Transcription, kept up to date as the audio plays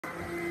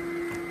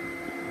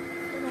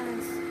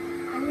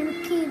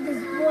keep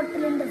this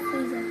bottle in the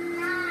freezer.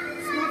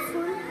 It's not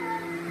full.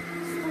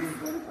 It's not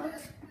full,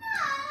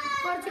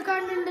 but you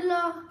can't handle it.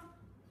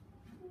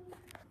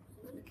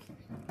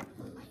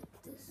 Like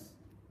this.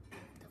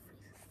 The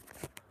freezer.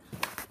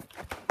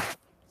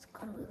 It's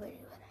gonna be very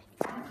good.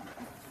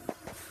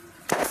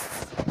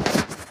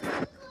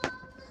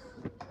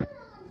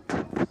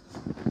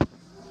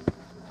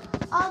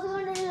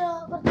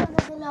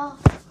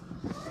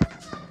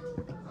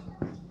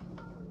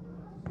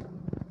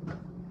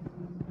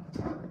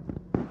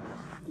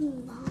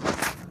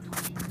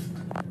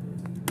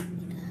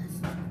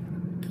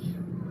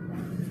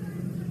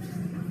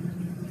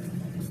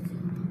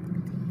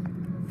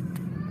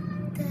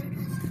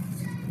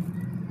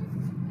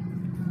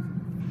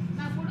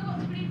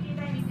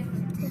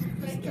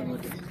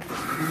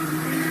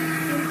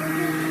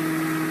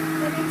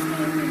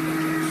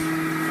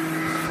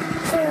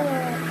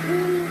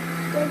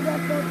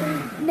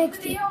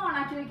 Next year.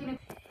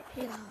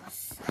 Hey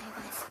guys,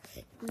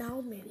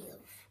 now maybe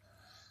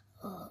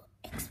the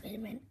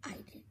experiment I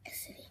did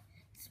yesterday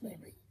is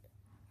maybe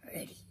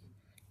ready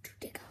to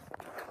take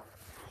out.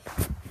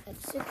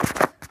 Let's see.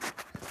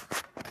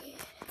 Okay.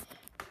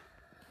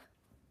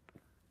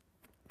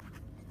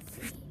 Let's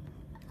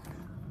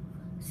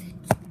see.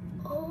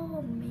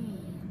 Oh man,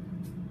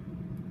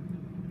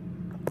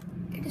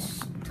 it is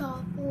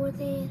stop over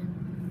there.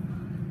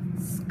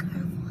 It's kind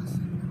of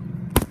awesome.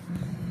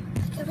 I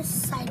give it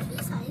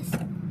sideways eyes.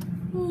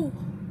 Oh,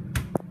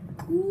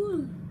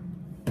 cool.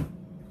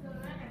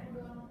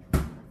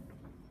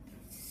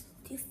 It's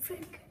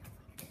different.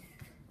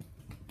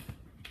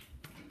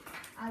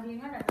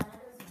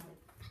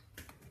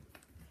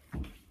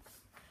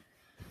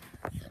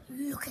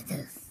 Look at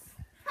this.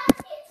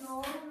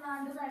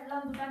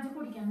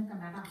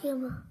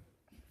 Camera.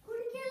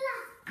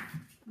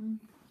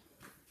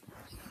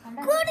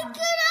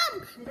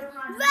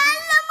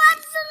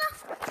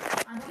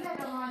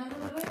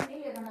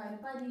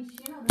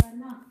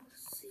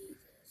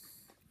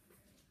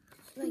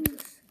 Like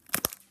this.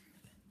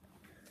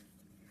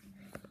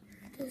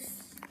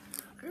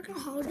 I don't know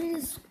how did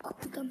it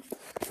become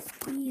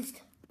squeezed.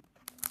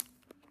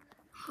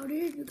 How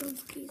did it become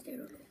squeezed? I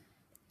don't know.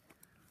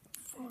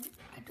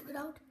 I took it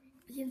out,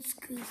 it became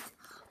squeezed.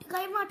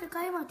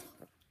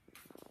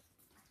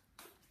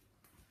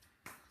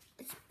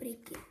 It's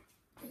breaking.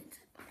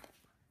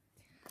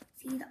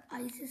 See, the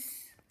ice is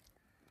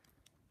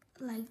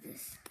like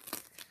this.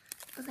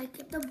 Because I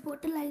kept the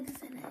bottle like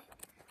this and I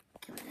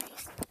kept it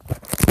ice.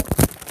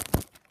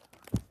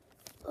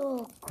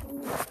 Oh, cool.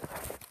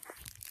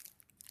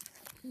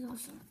 This is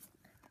awesome.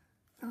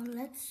 Now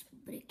let's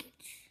break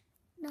it.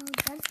 Now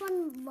that's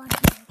one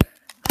water.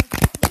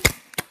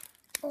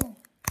 Oh.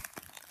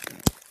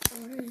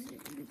 Water is a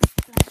little bit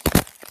splashed.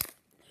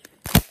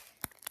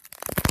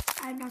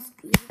 I'm not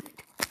squeezing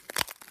it.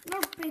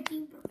 Not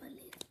breaking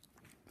properly.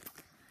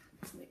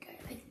 Wait, I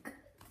like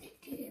they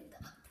did in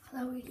the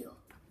other video.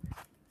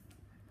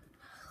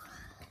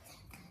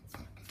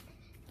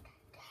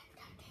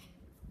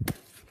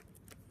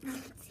 Now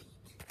let's see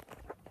it.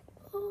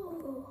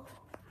 Oh,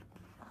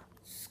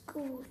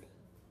 school.